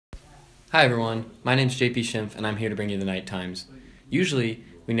Hi everyone, my name's JP Schimpf and I'm here to bring you the Night Times. Usually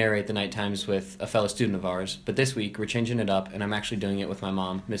we narrate the Night Times with a fellow student of ours, but this week we're changing it up and I'm actually doing it with my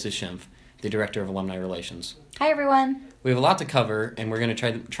mom, Mrs. Schimpf, the Director of Alumni Relations. Hi everyone. We have a lot to cover and we're going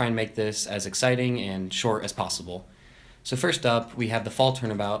to try and make this as exciting and short as possible. So first up, we have the Fall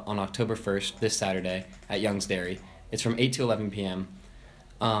Turnabout on October 1st, this Saturday, at Young's Dairy. It's from 8 to 11 p.m.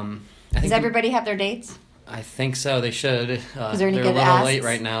 Does everybody have their dates? I think so. They should. Is there any they're good a little asks? late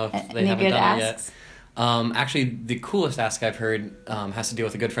right now if they Any haven't good done asks? it yet. Actually, the coolest ask I've heard has to do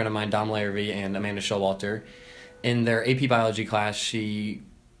with a good friend of mine, Dom Larrabee and Amanda Showalter. In their AP Biology class, she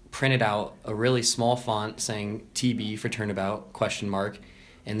printed out a really small font saying TB for turnabout, ?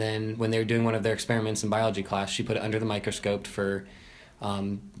 And then when they were doing one of their experiments in biology class, she put it under the microscope for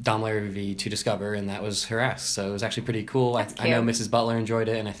Dom Larrabee to discover, and that was her ask. So it was actually pretty cool. That's I know cute. Mrs. Butler enjoyed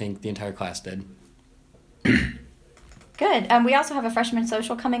it, and I think the entire class did. Good. We also have a freshman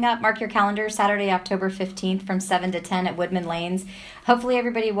social coming up. Mark your calendar, Saturday, October 15th from 7 to 10 at Woodman Lanes. Hopefully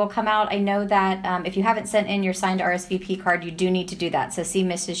everybody will come out. I know that if you haven't sent in your signed RSVP card, you do need to do that. So see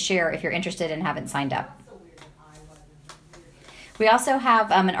Mrs. Scheer if you're interested and haven't signed up. We also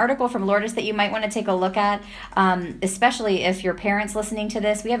have an article from Lourdes that you might want to take a look at, especially if your parents listening to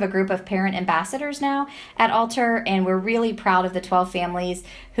this. We have a group of parent ambassadors now at Altar, and we're really proud of the 12 families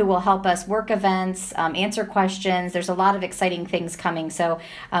who will help us work events, answer questions. There's a lot of exciting things coming, so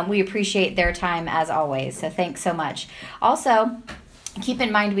we appreciate their time as always. So thanks so much. Also, keep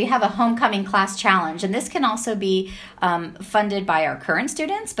in mind we have a homecoming class challenge, and this can also be funded by our current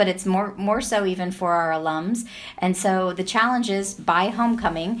students, but it's more so even for our alums. And so the challenge is by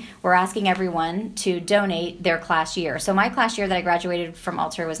homecoming, we're asking everyone to donate their class year. So my class year that I graduated from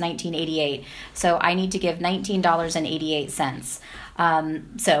Altar was 1988. So I need to give $19.88.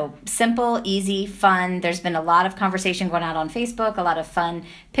 So simple, easy, fun. There's been a lot of conversation going out on Facebook, a lot of fun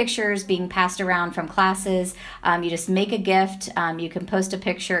pictures being passed around from classes. You just make a gift. You can post a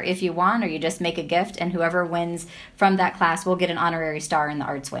picture if you want, or you just make a gift, and whoever wins from that class will get an honorary star in the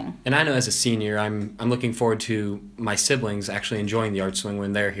Arts Wing. And I know as a senior, I'm looking forward to my siblings actually enjoying the Arts Wing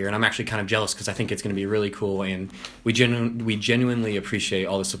when they're here, and I'm actually kind of jealous because I think it's going to be really cool, and we genuinely appreciate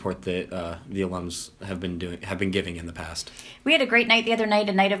all the support that the alums have been giving in the past. We had a great night the other night,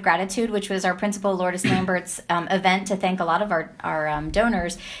 a night of gratitude, which was our principal Lourdes Lambert's event to thank a lot of our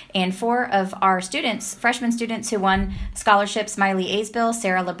donors. And 4 of our students, freshman students who won scholarships, Miley Aisbill,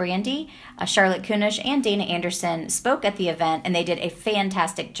 Sarah LaBrandy, Charlotte Kunish, and Dana Anderson, spoke at the event, and they did a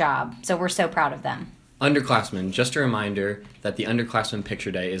fantastic job. So we're so proud of them. Underclassmen, just a reminder that the Underclassmen Picture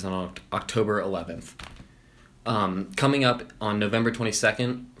Day is on October 11th. Coming up on November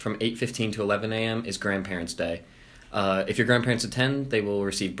 22nd from 8:15 to 11 a.m. is Grandparents' Day. If your grandparents attend, they will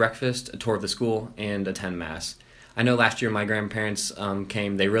receive breakfast, a tour of the school, and attend Mass. I know last year my grandparents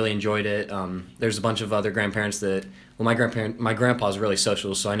came. They really enjoyed it. There's a bunch of other grandparents that, well, my grandpa's really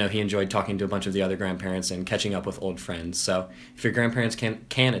social, so I know he enjoyed talking to a bunch of the other grandparents and catching up with old friends. So if your grandparents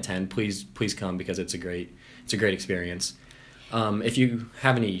can attend, please come because it's a great experience. If you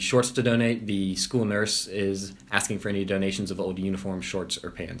have any shorts to donate, the school nurse is asking for any donations of old uniforms, shorts,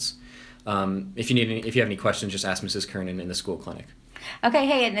 or pants. If you have any questions, just ask Mrs. Kernan in the school clinic. Okay,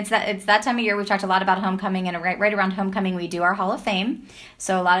 hey, and it's that time of year. We've talked a lot about homecoming, and right around homecoming, we do our Hall of Fame.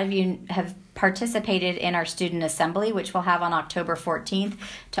 So a lot of you have participated in our student assembly, which we'll have on October 14th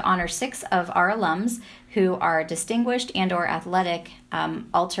to honor 6 of our alums who are distinguished and/or athletic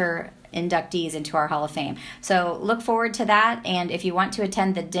Altar inductees into our Hall of Fame. So look forward to that, and if you want to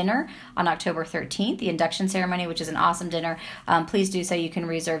attend the dinner on October 13th, the induction ceremony, which is an awesome dinner, please do so. You can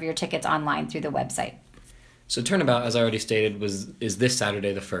reserve your tickets online through the website. So Turnabout, as I already stated, is this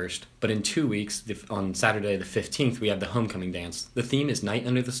Saturday the 1st, but in 2 weeks, on Saturday the 15th, we have the Homecoming Dance. The theme is Night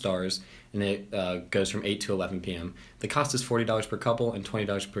Under the Stars, and it goes from 8 to 11 p.m. The cost is $40 per couple and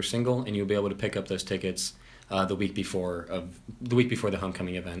 $20 per single, and you'll be able to pick up those tickets the week before the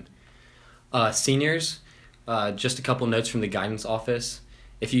homecoming event. Seniors, just a couple notes from the guidance office.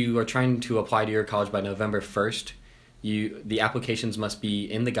 If you are trying to apply to your college by November 1st, the applications must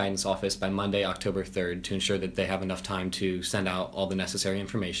be in the guidance office by Monday, October 3rd to ensure that they have enough time to send out all the necessary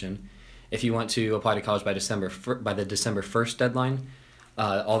information. If you want to apply to college by the December 1st deadline,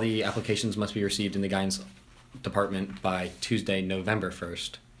 all the applications must be received in the guidance department by Tuesday, November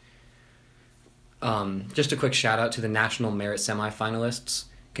 1st. Just a quick shout out to the National Merit semifinalists.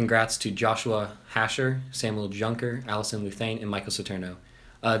 Congrats to Joshua Hasher, Samuel Junker, Allison Luthane, and Michael Saturno.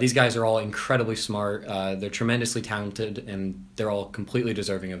 These guys are all incredibly smart. They're tremendously talented, and they're all completely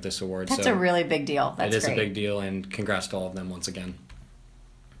deserving of this award. That's a really big deal. That's great. It is great. a big deal, and congrats to all of them once again.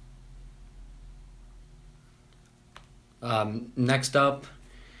 Next up,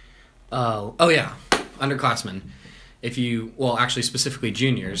 Oh yeah, underclassmen. Actually specifically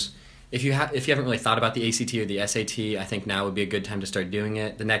juniors, if you haven't really thought about the ACT or the SAT, I think now would be a good time to start doing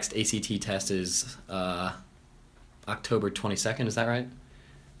it. The next ACT test is October 22nd. Is that right?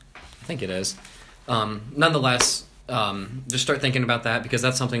 I think it is. Nonetheless, just start thinking about that because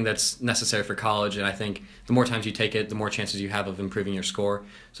that's something that's necessary for college, and I think the more times you take it, the more chances you have of improving your score.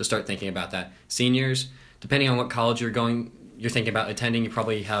 So start thinking about that. Seniors, depending on what college you're thinking about attending, you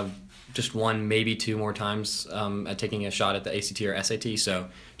probably have just one, maybe two more times at taking a shot at the ACT or SAT. So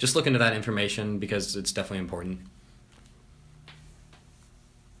just look into that information because it's definitely important.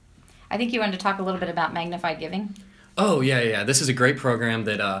 I think you wanted to talk a little bit about magnified giving. Oh, yeah. This is a great program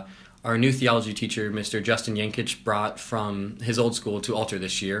that our new theology teacher, Mr. Justin Yankich, brought from his old school to Alter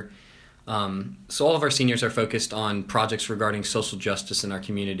this year. So all of our seniors are focused on projects regarding social justice in our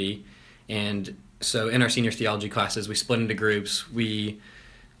community. And so in our senior theology classes, we split into groups. We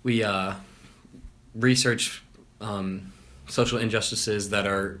research social injustices that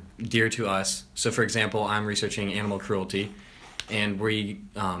are dear to us. So, for example, I'm researching animal cruelty, and we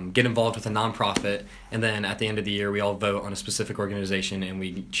get involved with a nonprofit, and then at the end of the year, we all vote on a specific organization, and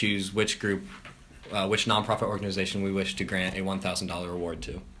we choose which nonprofit organization we wish to grant a $1,000 award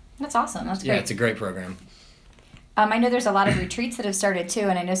to. That's awesome. That's great. Yeah, it's a great program. I know there's a lot of retreats that have started too,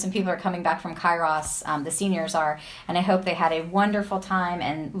 and I know some people are coming back from Kairos, the seniors are, and I hope they had a wonderful time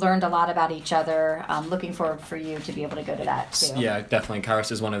and learned a lot about each other. Looking forward for you to be able to go to that too. Yeah, definitely.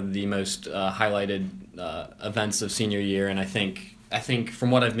 Kairos is one of the most highlighted events of senior year, and I think from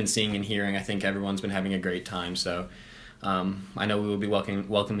what I've been seeing and hearing, I think everyone's been having a great time, so I know we will be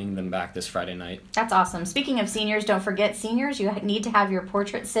welcoming them back this Friday night. That's awesome. Speaking of seniors, don't forget seniors, you need to have your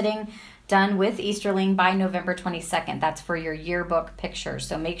portrait sitting done with Easterling by November 22nd. That's for your yearbook pictures,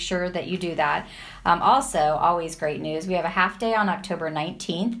 so make sure that you do that. Also, always great news, we have a half day on October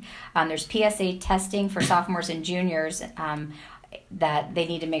 19th. There's PSA testing for sophomores and juniors that they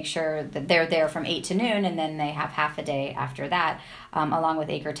need to make sure that they're there from 8 to noon, and then they have half a day after that, along with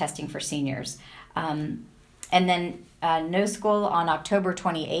acre testing for seniors. And then no school on October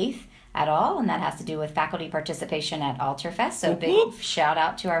 28th at all, and that has to do with faculty participation at Alterfest, so big shout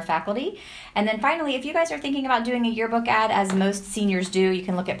out to our faculty. And then finally, if you guys are thinking about doing a yearbook ad, as most seniors do, you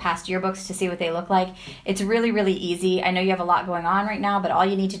can look at past yearbooks to see what they look like. It's really, really easy. I know you have a lot going on right now, but all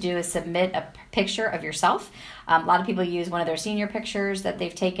you need to do is submit a picture of yourself. A lot of people use one of their senior pictures that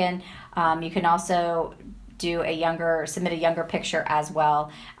they've taken. You can also submit a younger picture as well.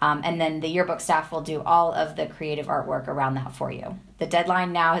 And then the yearbook staff will do all of the creative artwork around that for you. The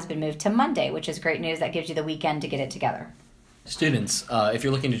deadline now has been moved to Monday, which is great news. That gives you the weekend to get it together. Students, if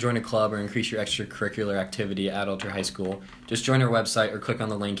you're looking to join a club or increase your extracurricular activity at Alter High School, just join our website or click on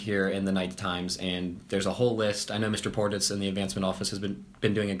the link here in the Night Times, and there's a whole list. I know Mr. Portis in the advancement office has been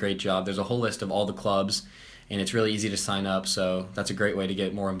doing a great job. There's a whole list of all the clubs, and it's really easy to sign up, so that's a great way to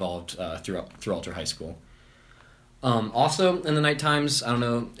get more involved through Alter High School. Also, in the Night Times, I don't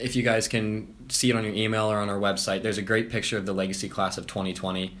know if you guys can see it on your email or on our website, there's a great picture of the legacy class of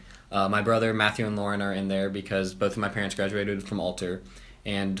 2020. My brother, Matthew, and Lauren are in there because both of my parents graduated from Alter,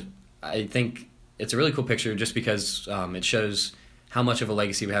 and I think it's a really cool picture just because it shows how much of a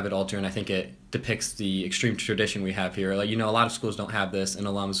legacy we have at Alter, and I think it depicts the extreme tradition we have here. Like, a lot of schools don't have this, and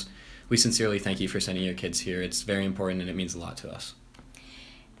alums, we sincerely thank you for sending your kids here. It's very important, and it means a lot to us.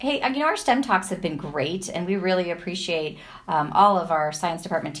 Hey, our STEM talks have been great, and we really appreciate all of our science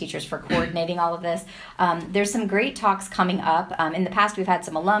department teachers for coordinating all of this. There's some great talks coming up. In the past, we've had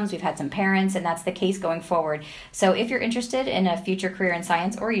some alums, we've had some parents, and that's the case going forward. So if you're interested in a future career in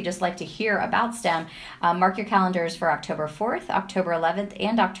science, or you just like to hear about STEM, mark your calendars for October 4th, October 11th,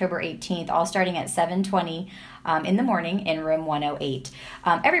 and October 18th, all starting at 7:20 in the morning in room 108.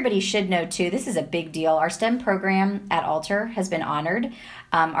 Everybody should know, too, this is a big deal. Our STEM program at Alter has been honored.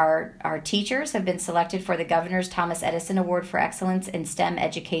 Our teachers have been selected for the Governor's Thomas Edison Award for Excellence in STEM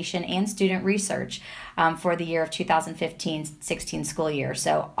Education and Student Research for the year of 2015-16 school year.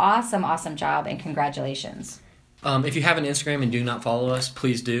 So awesome job, and congratulations. If you have an Instagram and do not follow us,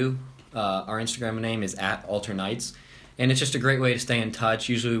 please do. Our Instagram name is @AlterNights. And it's just a great way to stay in touch.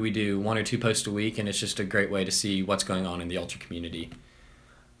 Usually we do 1 or 2 posts a week, and it's just a great way to see what's going on in the Alter community.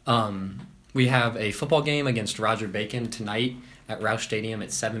 We have a football game against Roger Bacon tonight at Roush Stadium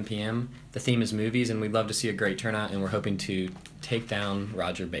at 7 p.m. The theme is movies, and we'd love to see a great turnout, and we're hoping to take down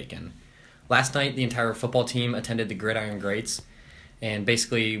Roger Bacon. Last night, the entire football team attended the Gridiron Greats, and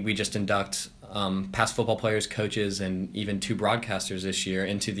basically we just induct past football players, coaches, and even 2 broadcasters this year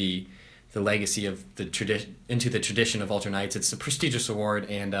into the legacy of the tradition of Alter Nights. It's a prestigious award,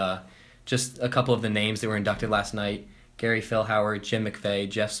 and just a couple of the names that were inducted last night: Gary Philhauer, Jim McVeigh,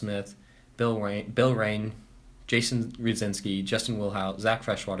 Jeff Smith, Bill Rain, Jason Rudzinski, Justin Wilhout, Zach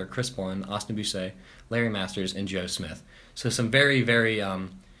Freshwater, Chris Bourne, Austin Busset, Larry Masters, and Joe Smith. So some very, very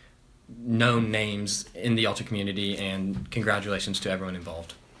known names in the altar community, and congratulations to everyone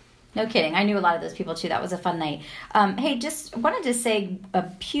involved. No kidding. I knew a lot of those people, too. That was a fun night. Hey, just wanted to say a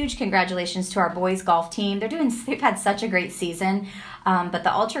huge congratulations to our boys golf team. They've had such a great season. But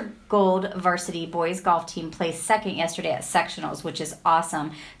the Altar Gold varsity boys golf team placed second yesterday at sectionals, which is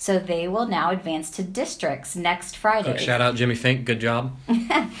awesome. So they will now advance to districts next Friday. Quick shout out, Jimmy Fink. Good job.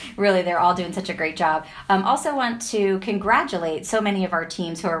 Really, they're all doing such a great job. Also want to congratulate so many of our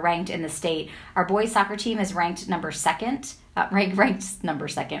teams who are ranked in the state. Our boys soccer team is ranked second.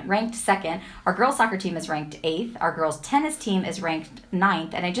 Ranked second. Our girls soccer team is ranked 8th. Our girls tennis team is ranked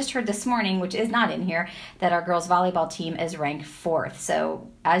 9th. And I just heard this morning, which is not in here, that our girls volleyball team is ranked 4th. So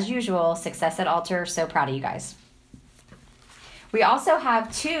as usual, success at Altar. So proud of you guys. We also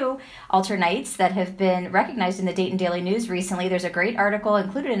have 2 Altar Nights that have been recognized in the Dayton Daily News recently. There's a great article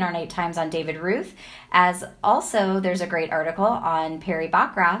included in our Night Times on David Ruth, as also there's a great article on Perry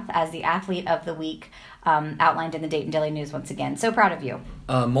Bachrath as the Athlete of the Week, outlined in the Dayton Daily News once again. So proud of you.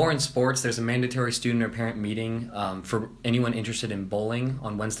 More in sports, there's a mandatory student or parent meeting for anyone interested in bowling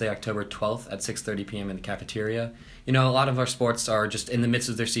on Wednesday, October 12th at 6:30 p.m. in the cafeteria. You know, a lot of our sports are just in the midst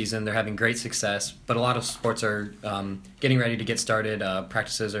of their season. They're having great success, but a lot of sports are getting ready to get started.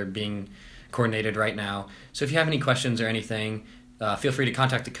 Practices are being coordinated right now. So if you have any questions or anything, feel free to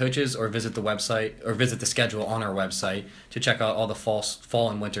contact the coaches or visit the website or visit the schedule on our website to check out all the fall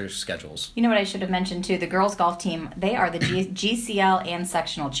and winter schedules. You know what I should have mentioned too? The girls golf team, they are the GCL and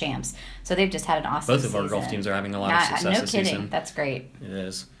sectional champs. So they've just had an awesome season. Both of our golf teams are having a lot of success this season. No kidding. That's great. It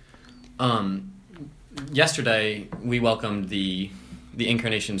is. Yesterday, we welcomed the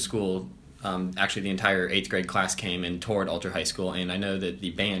Incarnation School. Actually, the entire 8th grade class came and toured Altar High School, and I know that the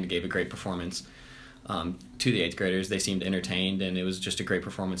band gave a great performance to the 8th graders. They seemed entertained, and it was just a great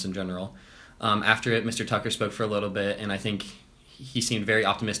performance in general. After it, Mr. Tucker spoke for a little bit, and I think he seemed very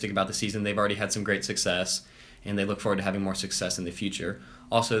optimistic about the season. They've already had some great success, and they look forward to having more success in the future.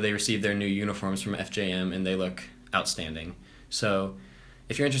 Also, they received their new uniforms from FJM, and they look outstanding. So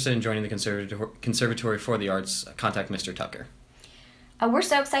if you're interested in joining the Conservatory for the Arts, contact Mr. Tucker. We're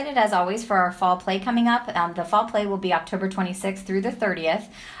so excited, as always, for our fall play coming up. The fall play will be October 26th through the 30th.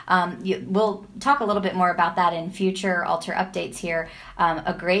 We'll talk a little bit more about that in future Altar updates here.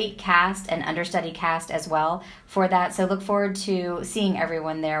 A great cast and understudy cast as well for that. So look forward to seeing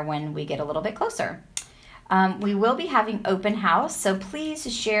everyone there when we get a little bit closer. We will be having open house, so please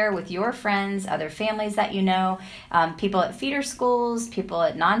share with your friends, other families that you know, people at feeder schools, people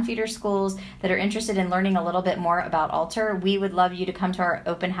at non-feeder schools that are interested in learning a little bit more about Altar. We would love you to come to our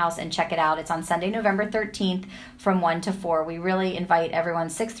open house and check it out. It's on Sunday, November 13th from 1 to 4. We really invite everyone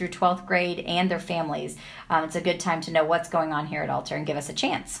 6th through 12th grade and their families. It's a good time to know what's going on here at Altar and give us a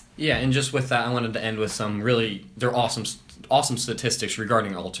chance. Yeah, and just with that, I wanted to end with some they're awesome statistics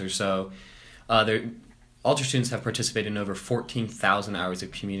regarding Altar. So Altar students have participated in over 14,000 hours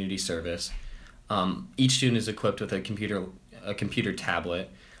of community service. Each student is equipped with a computer tablet.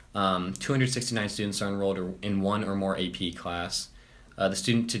 269 students are enrolled in one or more AP class. The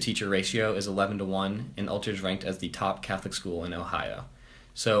student-to-teacher ratio is 11-1, and Altar is ranked as the top Catholic school in Ohio.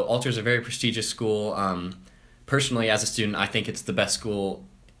 So Altar is a very prestigious school. Personally, as a student, I think it's the best school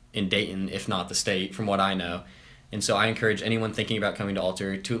in Dayton, if not the state, from what I know. And so I encourage anyone thinking about coming to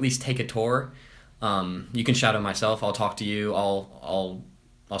Altar to at least take a tour. You can shadow myself. I'll talk to you. I'll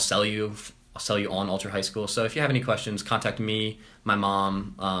sell you. I'll sell you on Altar High School. So if you have any questions, contact me, my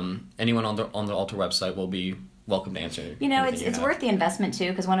mom, anyone on the Altar website will be welcome to answer. You know, it's worth the investment too,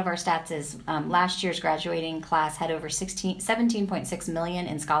 because one of our stats is last year's graduating class had over 17.6 million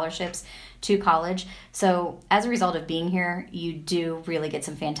in scholarships to college. So as a result of being here, you do really get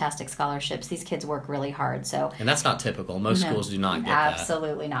some fantastic scholarships. These kids work really hard. So and that's not typical. Most schools do not get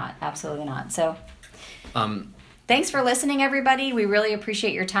absolutely that. Absolutely not. So thanks for listening, everybody. We really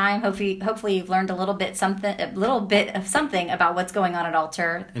appreciate your time. Hopefully you've learned a little bit of something about what's going on at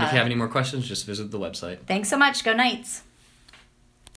Altar. And if you have any more questions, just visit the website. Thanks so much. Go Knights.